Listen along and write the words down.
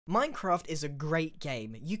Minecraft is a great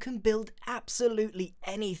game. You can build absolutely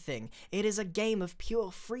anything. It is a game of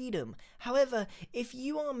pure freedom. However, if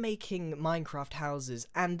you are making Minecraft houses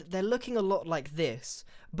and they're looking a lot like this,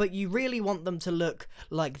 but you really want them to look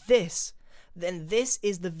like this, then this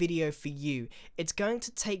is the video for you. It's going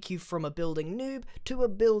to take you from a building noob to a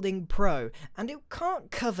building pro, and it can't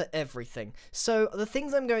cover everything. So the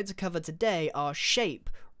things I'm going to cover today are shape,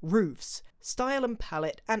 roofs, style and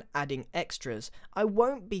palette, and adding extras. I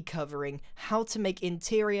won't be covering how to make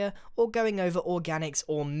interior or going over organics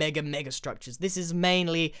or mega structures. This is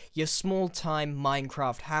mainly your small time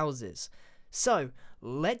Minecraft houses. So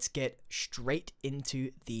let's get straight into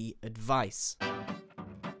the advice.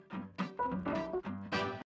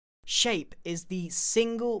 Shape is the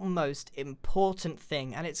single most important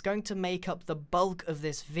thing, and it's going to make up the bulk of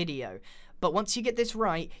this video. But once you get this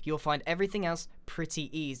right, you'll find everything else pretty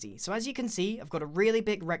easy. So as you can see, I've got a really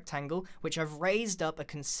big rectangle, which I've raised up a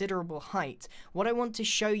considerable height. What I want to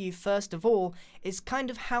show you first of all is kind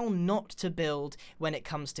of how not to build when it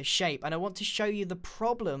comes to shape. And I want to show you the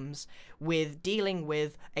problems with dealing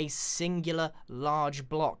with a singular large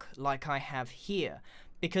block like I have here.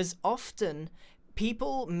 Because often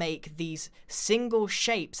people make these single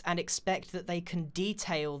shapes and expect that they can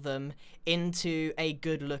detail them into a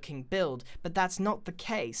good looking build, but that's not the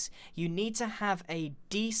case. You need to have a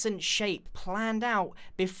decent shape planned out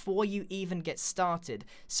before you even get started.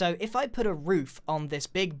 So if I put a roof on this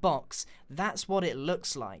big box, that's what it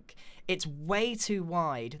looks like. It's way too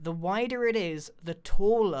wide. The wider it is, the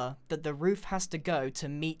taller that the roof has to go to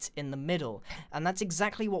meet in the middle, and that's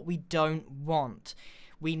exactly what we don't want.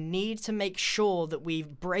 We need to make sure that we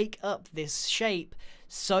break up this shape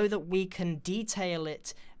so that we can detail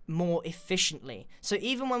it more efficiently. So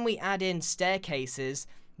even when we add in staircases,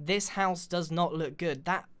 this house does not look good.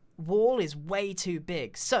 That wall is way too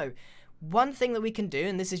big. So one thing that we can do,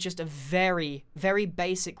 and this is just a very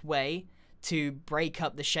basic way to break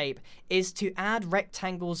up the shape, is to add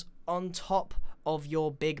rectangles on top of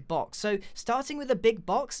your big box. So starting with a big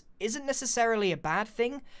box isn't necessarily a bad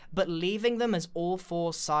thing, but leaving them as all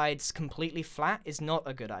four sides completely flat is not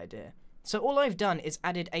a good idea. So all I've done is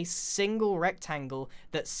added a single rectangle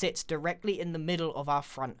that sits directly in the middle of our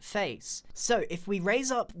front face. So if we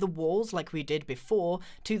raise up the walls like we did before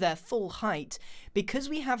to their full height, because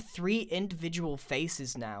we have 3 individual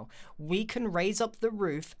faces now, we can raise up the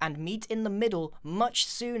roof and meet in the middle much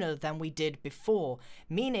sooner than we did before,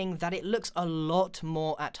 meaning that it looks a lot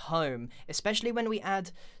more at home. Especially when we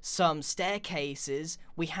add some staircases,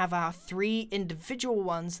 we have our 3 individual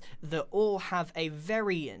ones that all have a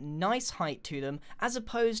very nice height to them, as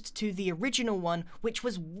opposed to the original one, which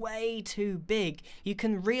was way too big. You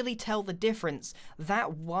can really tell the difference.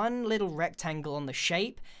 That one little rectangle on the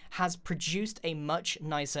shape has produced a much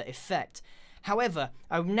nicer effect. However,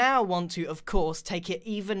 I now want to, of course, take it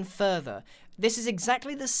even further. This is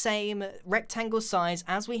exactly the same rectangle size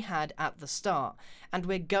as we had at the start, and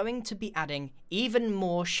we're going to be adding even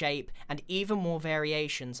more shape and even more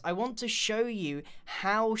variations. I want to show you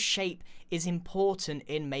how shape is important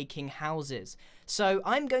in making houses. So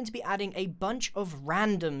I'm going to be adding a bunch of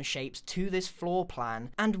random shapes to this floor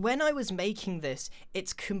plan, and when I was making this,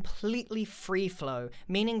 it's completely free flow,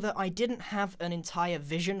 meaning that I didn't have an entire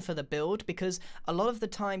vision for the build, because a lot of the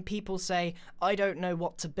time people say, I don't know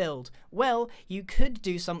what to build. Well, you could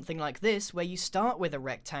do something like this, where you start with a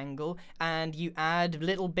rectangle and you add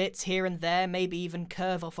little bits here and there, maybe even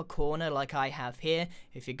curve off a corner like I have here.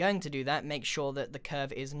 If you're going to do that, make sure that the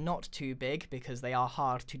curve is not too big, because they are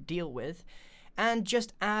hard to deal with. And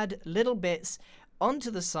just add little bits onto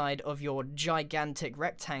the side of your gigantic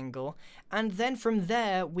rectangle, and then from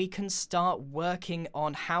there we can start working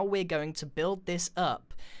on how we're going to build this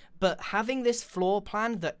up. But having this floor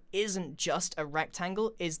plan that isn't just a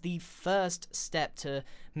rectangle is the first step to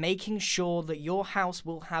making sure that your house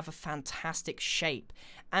will have a fantastic shape.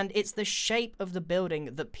 And it's the shape of the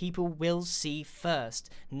building that people will see first,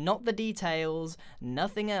 not the details,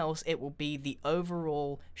 nothing else. It will be the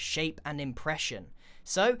overall shape and impression.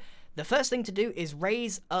 So the first thing to do is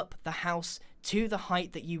raise up the house to the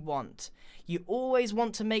height that you want. You always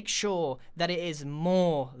want to make sure that it is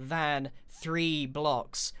more than 3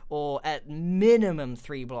 blocks, or at minimum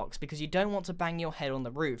 3 blocks, because you don't want to bang your head on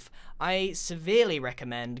the roof. I severely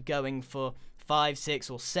recommend going for 5, 6,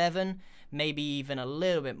 or 7, maybe even a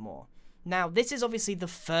little bit more. Now, this is obviously the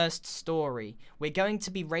first story. We're going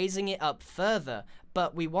to be raising it up further,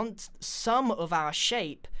 but we want some of our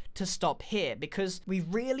shape to stop here, because we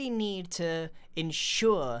really need to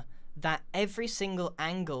ensure that every single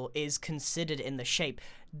angle is considered in the shape.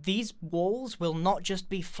 These walls will not just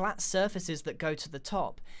be flat surfaces that go to the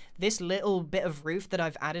top. This little bit of roof that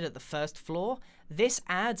I've added at the first floor, this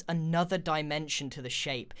adds another dimension to the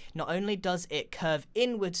shape. Not only does it curve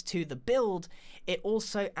inwards to the build, it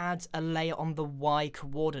also adds a layer on the Y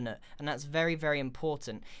coordinate, and that's very, very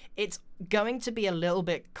important. It's going to be a little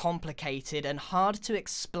bit complicated and hard to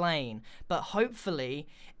explain, but hopefully,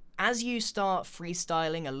 as you start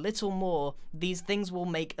freestyling a little more, these things will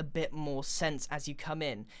make a bit more sense as you come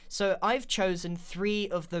in. So I've chosen 3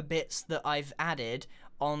 of the bits that I've added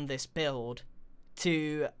on this build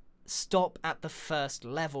to stop at the first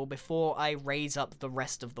level before I raise up the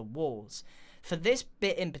rest of the walls. For this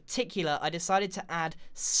bit in particular, I decided to add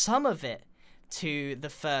some of it to the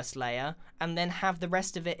first layer and then have the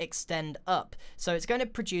rest of it extend up. So it's going to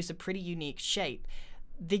produce a pretty unique shape.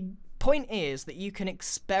 The point is that you can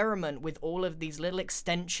experiment with all of these little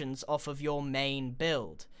extensions off of your main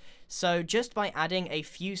build. So just by adding a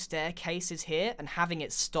few staircases here and having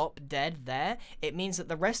it stop dead there, it means that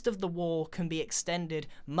the rest of the wall can be extended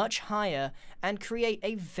much higher and create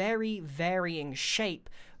a very varying shape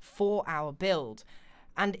for our build.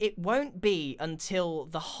 And it won't be until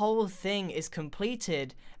the whole thing is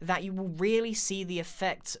completed that you will really see the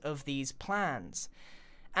effects of these plans.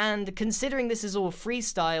 And considering this is all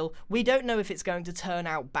freestyle, we don't know if it's going to turn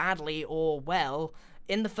out badly or well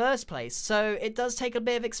in the first place. So it does take a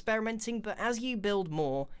bit of experimenting, but as you build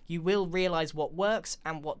more, you will realize what works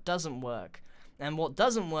and what doesn't work. And what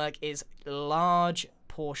doesn't work is large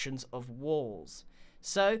portions of walls.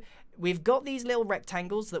 So we've got these little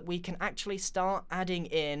rectangles that we can actually start adding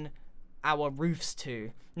in our roofs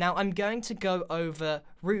to. Now I'm going to go over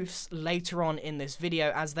roofs later on in this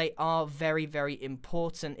video as they are very, very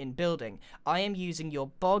important in building. I am using your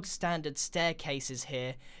bog standard staircases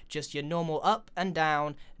here, just your normal up and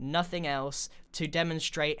down, nothing else, to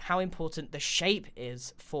demonstrate how important the shape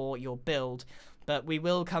is for your build. But we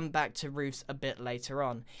will come back to roofs a bit later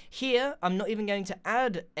on. Here, I'm not even going to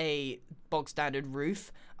add a bog standard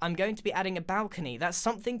roof. I'm going to be adding a balcony. That's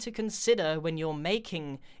something to consider when you're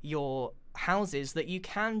making your houses, that you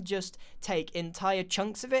can just take entire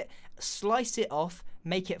chunks of it, slice it off,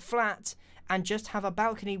 make it flat, and just have a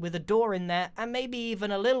balcony with a door in there, and maybe even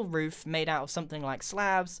a little roof made out of something like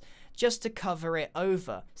slabs, just to cover it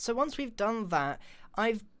over. So once we've done that,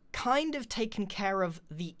 I've kind of taken care of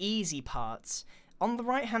the easy parts. On the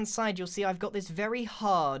right hand side, you'll see I've got this very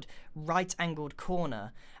hard right angled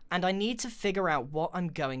corner, and I need to figure out what I'm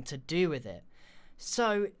going to do with it.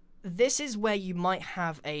 So this is where you might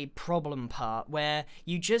have a problem part, where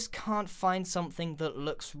you just can't find something that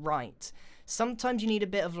looks right. Sometimes you need a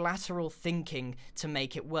bit of lateral thinking to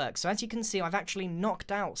make it work. So as you can see, I've actually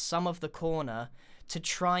knocked out some of the corner to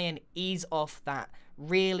try and ease off that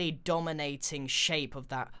really dominating shape of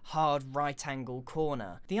that hard right angle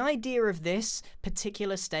corner. The idea of this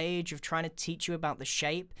particular stage of trying to teach you about the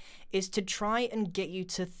shape is to try and get you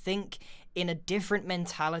to think in a different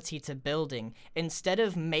mentality to building. Instead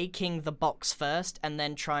of making the box first and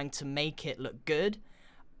then trying to make it look good,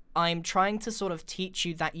 I'm trying to sort of teach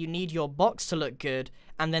you that you need your box to look good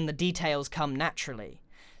and then the details come naturally.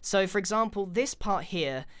 So for example, this part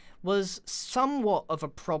here was somewhat of a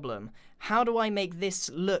problem. How do I make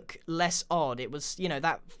this look less odd? It was, you know,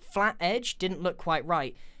 that flat edge didn't look quite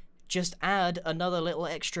right. Just add another little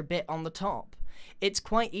extra bit on the top. It's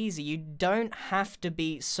quite easy. You don't have to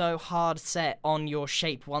be so hard set on your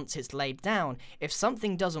shape once it's laid down. If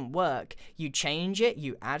something doesn't work, you change it,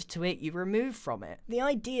 you add to it, you remove from it. The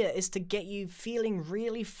idea is to get you feeling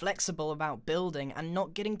really flexible about building and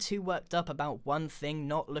not getting too worked up about one thing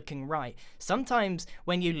not looking right. Sometimes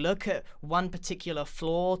when you look at one particular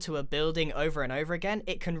flaw to a building over and over again,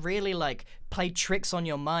 it can really like play tricks on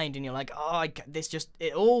your mind and you're like, oh,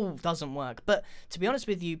 it all doesn't work. But to be honest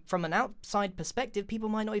with you, from an outside perspective, people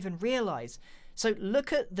might not even realize. So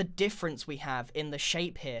look at the difference we have in the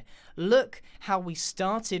shape here. Look how we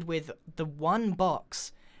started with the one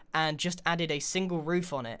box and just added a single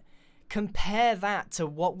roof on it. Compare that to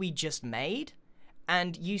what we just made,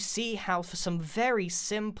 and you see how for some very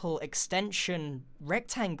simple extension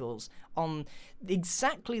rectangles on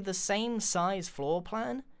exactly the same size floor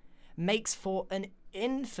plan makes for an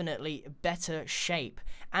infinitely better shape.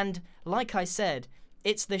 And like I said,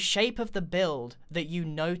 it's the shape of the build that you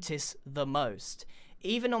notice the most.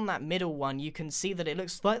 Even on that middle one, you can see that it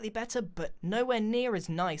looks slightly better, but nowhere near as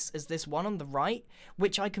nice as this one on the right,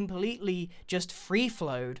 which I completely just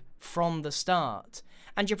free-flowed from the start.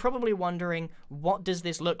 And you're probably wondering, what does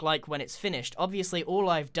this look like when it's finished? Obviously, all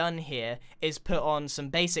I've done here is put on some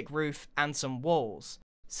basic roof and some walls.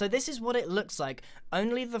 So this is what it looks like.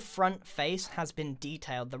 Only the front face has been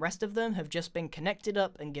detailed. The rest of them have just been connected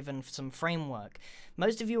up and given some framework.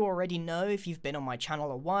 Most of you already know, if you've been on my channel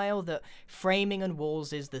a while, that framing and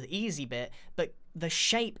walls is the easy bit, but the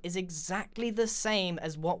shape is exactly the same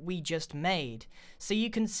as what we just made. So you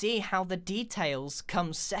can see how the details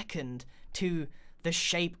come second to the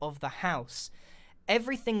shape of the house.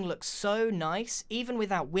 Everything looks so nice, even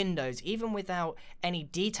without windows, even without any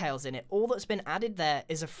details in it. All that's been added there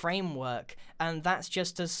is a framework, and that's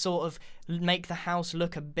just to sort of make the house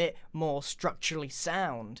look a bit more structurally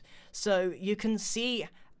sound. So you can see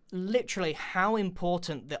literally how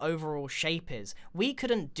important the overall shape is. We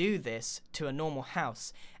couldn't do this to a normal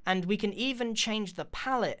house, and we can even change the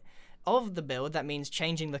palette of the build. That means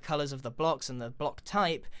changing the colors of the blocks and the block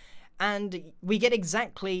type, and we get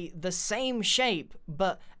exactly the same shape,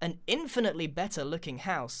 but an infinitely better looking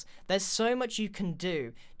house. There's so much you can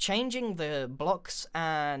do. Changing the blocks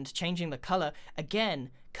and changing the color, again,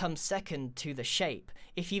 comes second to the shape.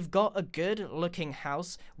 If you've got a good looking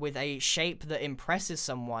house with a shape that impresses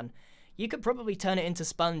someone, you could probably turn it into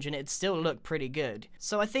sponge and it'd still look pretty good.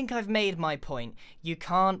 So I think I've made my point. You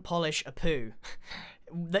can't polish a poo.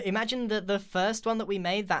 Imagine that the first one that we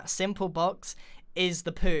made, that simple box, is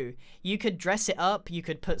the poo. You could dress it up, you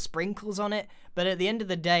could put sprinkles on it, but at the end of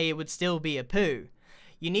the day it would still be a poo.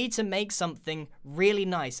 You need to make something really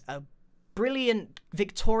nice, a brilliant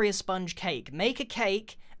Victoria sponge cake. Make a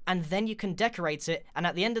cake and then you can decorate it, and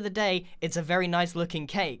at the end of the day it's a very nice looking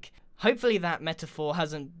cake. Hopefully that metaphor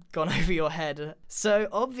hasn't gone over your head. So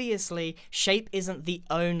obviously shape isn't the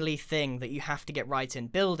only thing that you have to get right in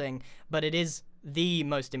building, but it is the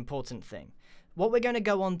most important thing. What we're going to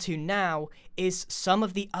go on to now is some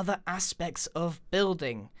of the other aspects of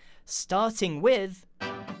building, starting with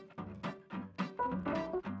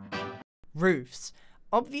roofs.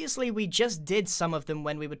 Obviously, we just did some of them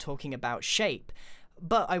when we were talking about shape,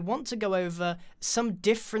 but I want to go over some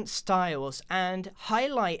different styles and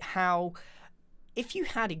highlight how, if you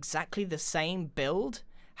had exactly the same build,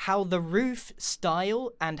 how the roof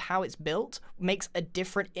style and how it's built makes a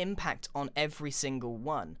different impact on every single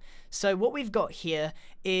one. So what we've got here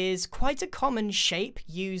is quite a common shape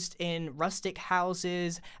used in rustic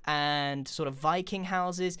houses and sort of Viking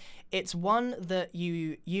houses. It's one that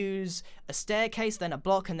you use a staircase, then a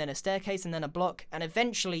block, and then a staircase, and then a block, and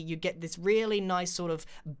eventually you get this really nice sort of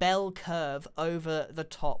bell curve over the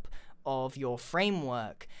top of your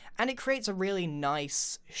framework, and it creates a really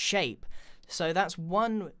nice shape. So that's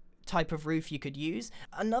one type of roof you could use.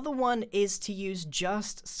 Another one is to use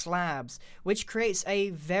just slabs, which creates a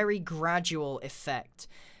very gradual effect.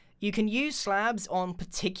 You can use slabs on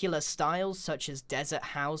particular styles such as desert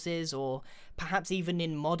houses, or perhaps even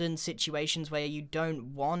in modern situations where you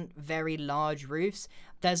don't want very large roofs.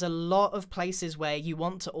 There's a lot of places where you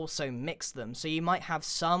want to also mix them. So you might have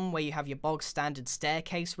some where you have your bog standard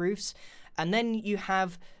staircase roofs, and then you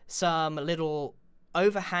have some little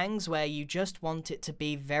overhangs where you just want it to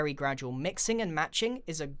be very gradual. Mixing and matching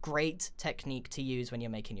is a great technique to use when you're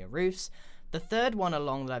making your roofs. The third one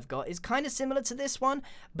along that I've got is kind of similar to this one,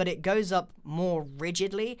 but it goes up more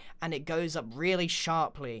rigidly and it goes up really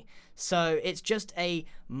sharply. So it's just a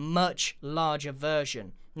much larger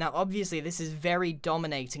version. Now obviously this is very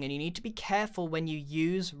dominating, and you need to be careful when you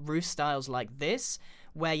use roof styles like this,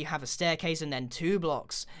 where you have a staircase and then 2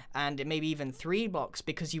 blocks, and maybe even 3 blocks,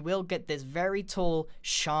 because you will get this very tall,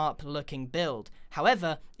 sharp looking build.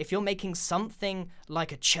 However, if you're making something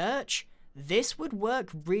like a church, this would work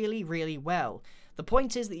really, really well. The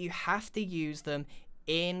point is that you have to use them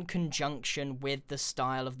in conjunction with the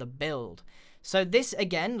style of the build. So this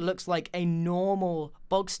again looks like a normal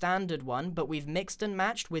bog standard one, but we've mixed and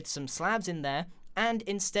matched with some slabs in there. And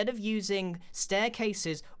instead of using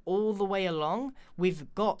staircases all the way along,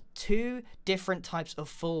 we've got 2 different types of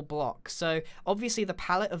full blocks. So obviously the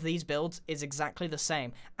palette of these builds is exactly the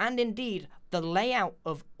same. And indeed, the layout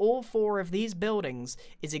of all 4 of these buildings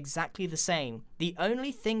is exactly the same. The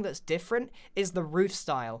only thing that's different is the roof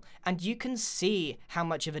style. And you can see how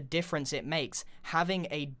much of a difference it makes, having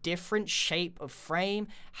a different shape of frame,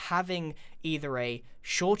 having either a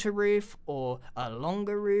shorter roof or a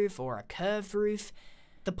longer roof or a curved roof.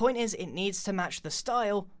 The point is, it needs to match the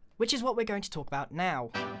style, which is what we're going to talk about now.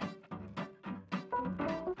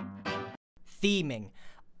 Theming.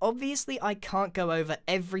 Obviously, I can't go over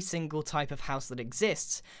every single type of house that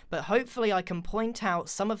exists, but hopefully I can point out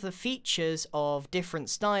some of the features of different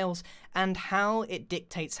styles and how it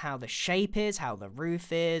dictates how the shape is, how the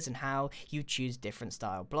roof is, and how you choose different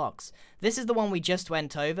style blocks. This is the one we just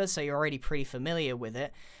went over, so you're already pretty familiar with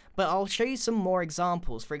it. but I'll show you some more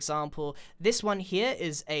examples. For example, this one here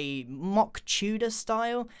is a mock Tudor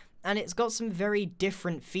style, and it's got some very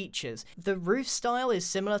different features. The roof style is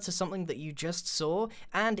similar to something that you just saw,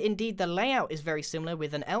 and indeed the layout is very similar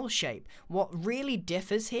with an L shape. What really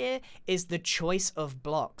differs here is the choice of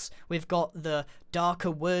blocks. We've got the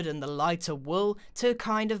darker wood and the lighter wool to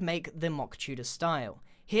kind of make the mock Tudor style.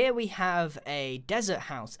 Here we have a desert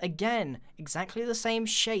house. Again, exactly the same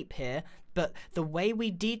shape here, but the way we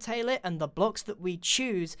detail it and the blocks that we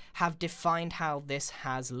choose have defined how this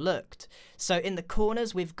has looked. So in the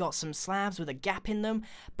corners we've got some slabs with a gap in them,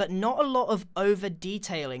 but not a lot of over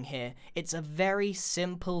detailing here. It's a very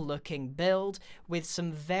simple looking build with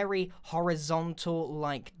some very horizontal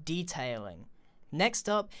like detailing. Next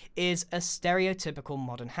up is a stereotypical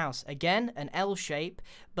modern house. Again, an L shape,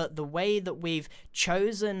 but the way that we've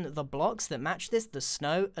chosen the blocks that match this, the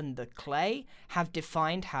snow and the clay, have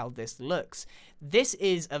defined how this looks. This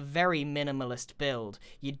is a very minimalist build.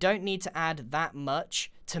 You don't need to add that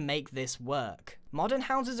much to make this work. Modern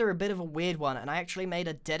houses are a bit of a weird one, and I actually made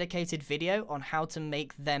a dedicated video on how to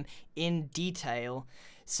make them in detail.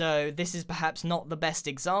 So this is perhaps not the best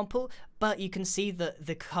example, but you can see that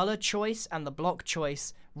the color choice and the block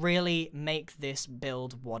choice really make this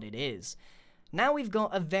build what it is. Now we've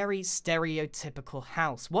got a very stereotypical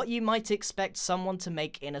house, what you might expect someone to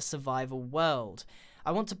make in a survival world.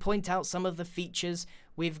 I want to point out some of the features.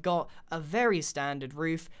 We've got a very standard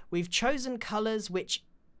roof. We've chosen colors which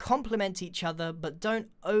complement each other but don't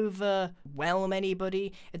overwhelm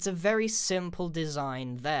anybody. It's a very simple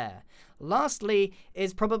design there. Lastly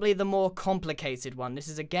is probably the more complicated one. This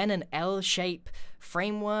is again an L shape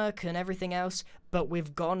framework and everything else, but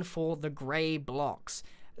we've gone for the grey blocks.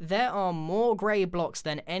 There are more grey blocks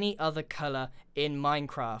than any other color in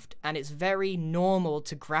Minecraft, and it's very normal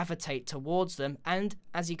to gravitate towards them, and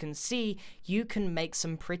as you can see, you can make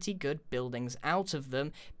some pretty good buildings out of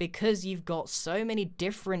them because you've got so many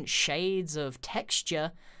different shades of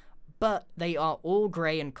texture, but they are all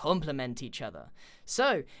grey and complement each other.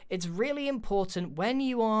 So it's really important when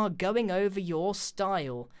you are going over your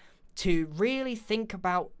style to really think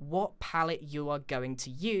about what palette you are going to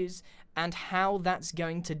use and how that's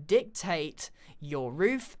going to dictate your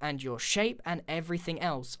roof and your shape and everything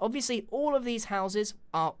else. Obviously, all of these houses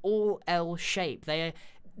are all L shape.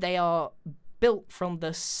 They are built from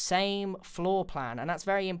the same floor plan, and that's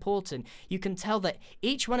very important. You can tell that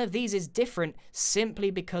each one of these is different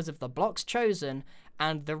simply because of the blocks chosen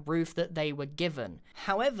and the roof that they were given.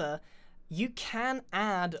 However, you can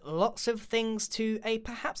add lots of things to a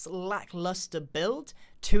perhaps lackluster build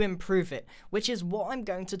to improve it, which is what I'm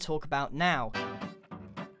going to talk about now.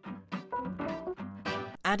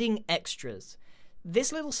 Adding extras.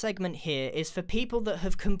 This little segment here is for people that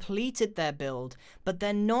have completed their build, but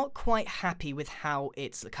they're not quite happy with how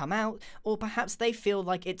it's come out, or perhaps they feel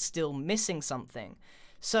like it's still missing something.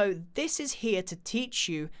 So this is here to teach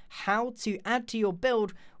you how to add to your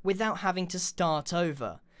build without having to start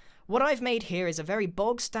over. What I've made here is a very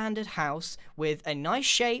bog standard house with a nice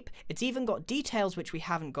shape. It's even got details which we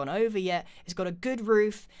haven't gone over yet. It's got a good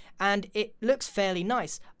roof and it looks fairly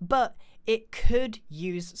nice, but it could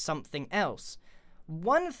use something else.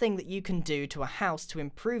 One thing that you can do to a house to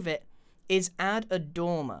improve it is add a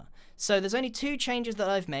dormer. So there's only two changes that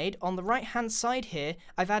I've made. On the right hand side here,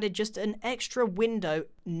 I've added just an extra window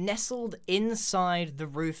nestled inside the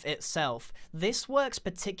roof itself. This works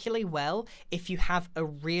particularly well if you have a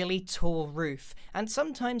really tall roof, and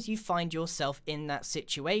sometimes you find yourself in that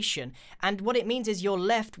situation. And what it means is you're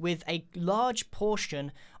left with a large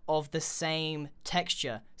portion of the same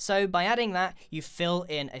texture. So by adding that, you fill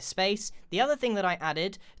in a space. The other thing that I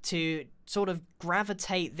added to sort of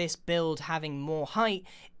gravitate this build having more height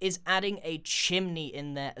is adding a chimney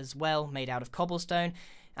in there as well, made out of cobblestone,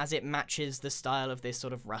 as it matches the style of this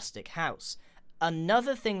sort of rustic house.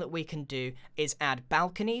 Another thing that we can do is add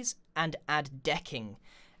balconies and add decking.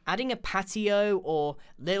 Adding a patio or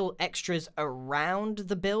little extras around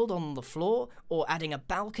the build on the floor, or adding a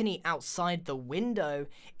balcony outside the window,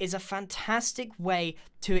 is a fantastic way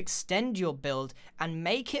to extend your build and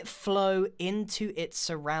make it flow into its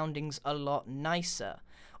surroundings a lot nicer.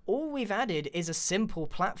 All we've added is a simple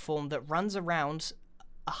platform that runs around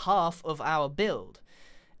a half of our build,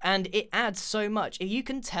 and it adds so much. You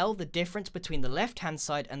can tell the difference between the left-hand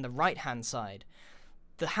side and the right-hand side.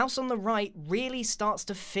 The house on the right really starts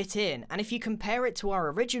to fit in, and if you compare it to our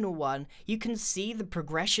original one, you can see the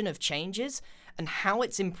progression of changes and how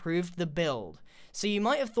it's improved the build. So you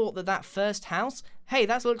might have thought that that first house, hey,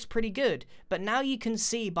 that looks pretty good, but now you can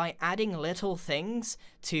see by adding little things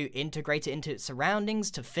to integrate it into its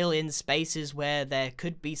surroundings, to fill in spaces where there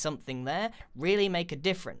could be something there, really make a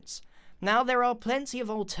difference. Now there are plenty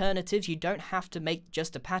of alternatives, you don't have to make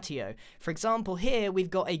just a patio. For example, here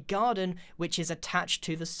we've got a garden which is attached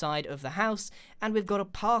to the side of the house, and we've got a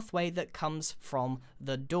pathway that comes from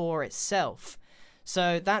the door itself.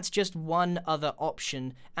 So that's just one other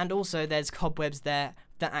option, and also there's cobwebs there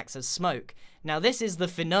that acts as smoke. Now this is the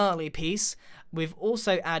finale piece. We've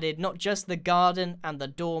also added not just the garden and the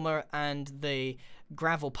dormer and the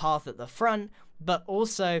gravel path at the front, but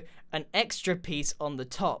also an extra piece on the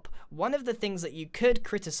top. One of the things that you could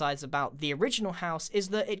criticize about the original house is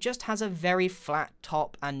that it just has a very flat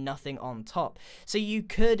top and nothing on top. So you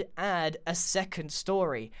could add a second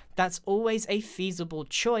story. That's always a feasible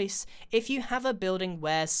choice if you have a building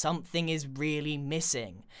where something is really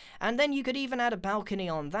missing. And then you could even add a balcony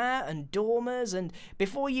on that and dormers, and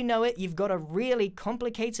before you know it, you've got a really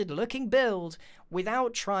complicated looking build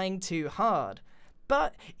without trying too hard.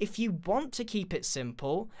 But if you want to keep it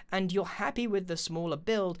simple and you're happy with the smaller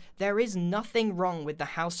build, there is nothing wrong with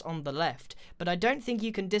the house on the left. But I don't think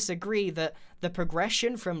you can disagree that the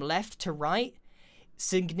progression from left to right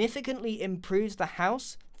significantly improves the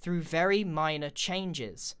house through very minor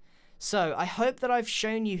changes. So I hope that I've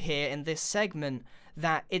shown you here in this segment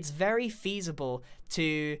that it's very feasible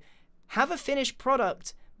to have a finished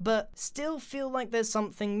product but still feel like there's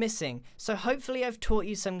something missing. So hopefully I've taught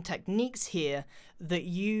you some techniques here that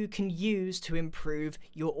you can use to improve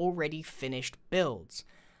your already finished builds.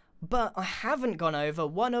 But I haven't gone over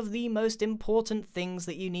one of the most important things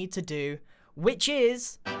that you need to do, which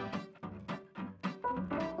is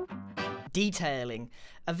detailing.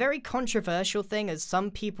 A very controversial thing, as some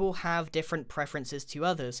people have different preferences to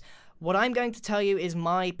others. What I'm going to tell you is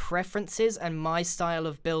my preferences and my style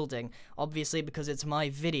of building, obviously because it's my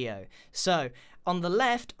video. So, on the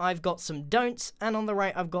left, I've got some don'ts, and on the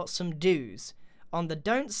right, I've got some do's. On the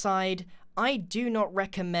don't side, I do not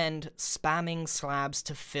recommend spamming slabs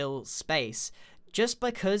to fill space. Just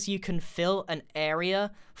because you can fill an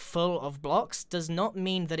area full of blocks does not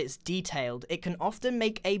mean that it's detailed. It can often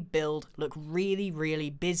make a build look really, really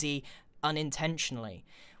busy unintentionally.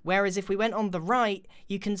 Whereas if we went on the right,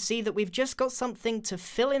 you can see that we've just got something to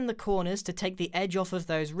fill in the corners to take the edge off of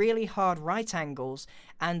those really hard right angles,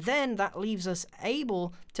 and then that leaves us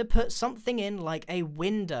able to put something in like a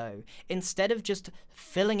window, instead of just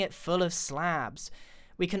filling it full of slabs.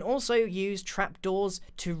 We can also use trapdoors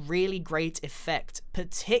to really great effect,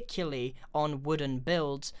 particularly on wooden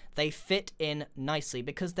builds. They fit in nicely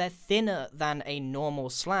because they're thinner than a normal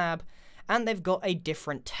slab, and they've got a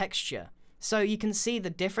different texture. So you can see the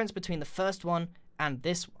difference between the first one and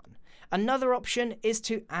this one. Another option is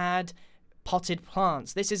to add potted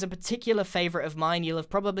plants. This is a particular favorite of mine. You'll have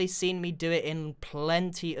probably seen me do it in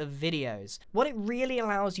plenty of videos. What it really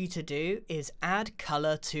allows you to do is add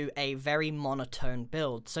color to a very monotone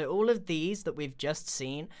build. So all of these that we've just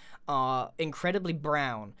seen are incredibly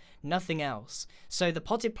brown, nothing else. So the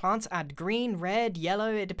potted plants add green, red,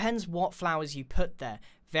 yellow, it depends what flowers you put there.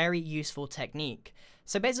 Very useful technique.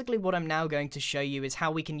 So basically what I'm now going to show you is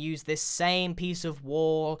how we can use this same piece of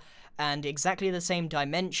wall and exactly the same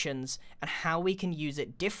dimensions and how we can use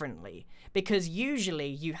it differently. Because usually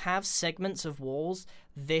you have segments of walls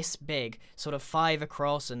this big, sort of 5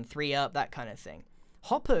 across and 3 up, that kind of thing.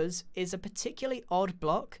 Hoppers is a particularly odd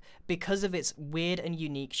block because of its weird and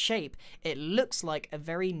unique shape. It looks like a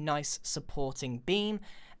very nice supporting beam,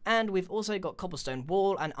 and we've also got cobblestone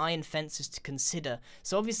wall and iron fences to consider.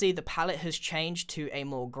 So obviously the palette has changed to a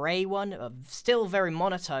more grey one, still very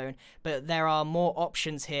monotone, but there are more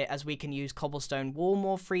options here as we can use cobblestone wall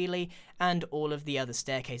more freely and all of the other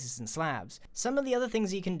staircases and slabs. Some of the other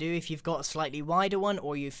things you can do if you've got a slightly wider one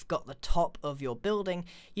or you've got the top of your building,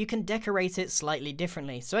 you can decorate it slightly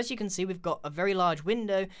differently. So as you can see, we've got a very large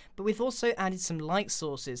window, but we've also added some light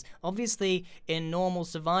sources. Obviously in normal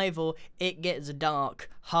survival it gets dark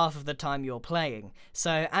half of the time you're playing,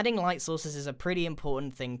 so adding light sources is a pretty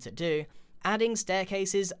important thing to do. Adding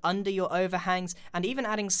staircases under your overhangs and even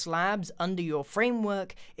adding slabs under your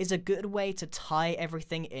framework is a good way to tie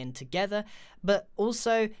everything in together, but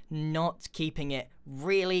also not keeping it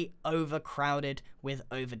really overcrowded with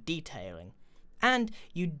over detailing. And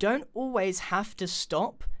you don't always have to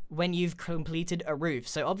stop when you've completed a roof.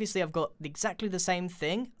 So obviously I've got exactly the same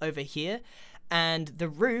thing over here, and the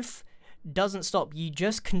roof doesn't stop. You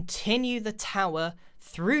just continue the tower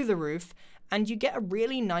through the roof and you get a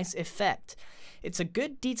really nice effect. It's a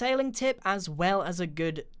good detailing tip as well as a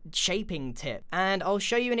good shaping tip, and I'll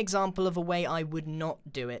show you an example of a way I would not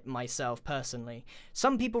do it myself personally.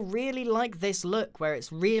 Some people really like this look where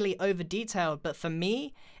it's really over detailed, but for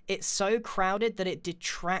me, it's so crowded that it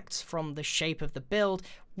detracts from the shape of the build,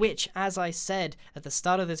 which, as I said at the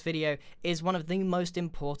start of this video, is one of the most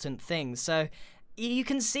important things. So you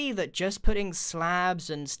can see that just putting slabs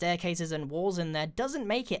and staircases and walls in there doesn't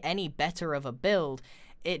make it any better of a build.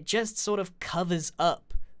 It just sort of covers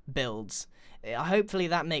up builds. Hopefully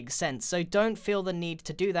that makes sense. So don't feel the need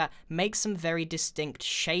to do that. Make some very distinct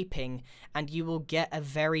shaping and you will get a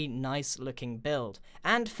very nice looking build.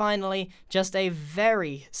 And finally, just a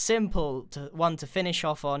very simple one to finish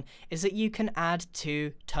off on is that you can add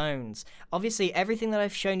 2 tones. Obviously everything that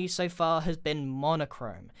I've shown you so far has been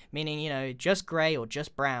monochrome, meaning, you know, just grey or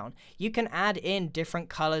just brown. You can add in different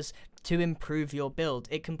colours to improve your build.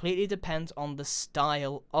 It completely depends on the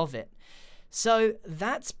style of it. So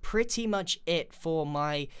that's pretty much it for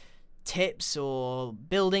my tips or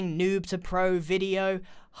building noob to pro video.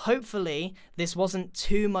 Hopefully this wasn't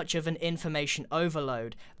too much of an information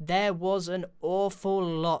overload. There was an awful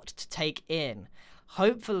lot to take in.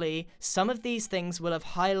 Hopefully some of these things will have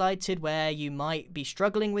highlighted where you might be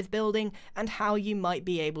struggling with building and how you might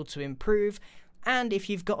be able to improve. And if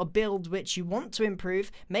you've got a build which you want to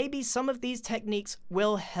improve, maybe some of these techniques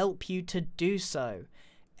will help you to do so.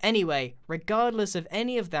 Anyway, regardless of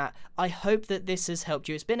any of that, I hope that this has helped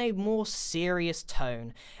you. It's been a more serious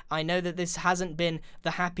tone. I know that this hasn't been the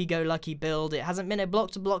happy-go-lucky build. It hasn't been a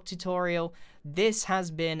block-to-block tutorial. This has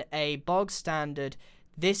been a bog standard,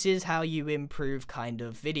 this is how you improve kind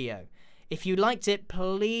of video. If you liked it,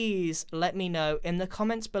 please let me know in the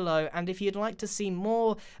comments below, and if you'd like to see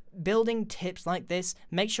more building tips like this,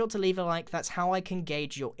 make sure to leave a like. That's how I can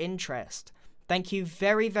gauge your interest. Thank you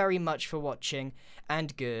very, very much for watching,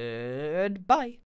 and goodbye.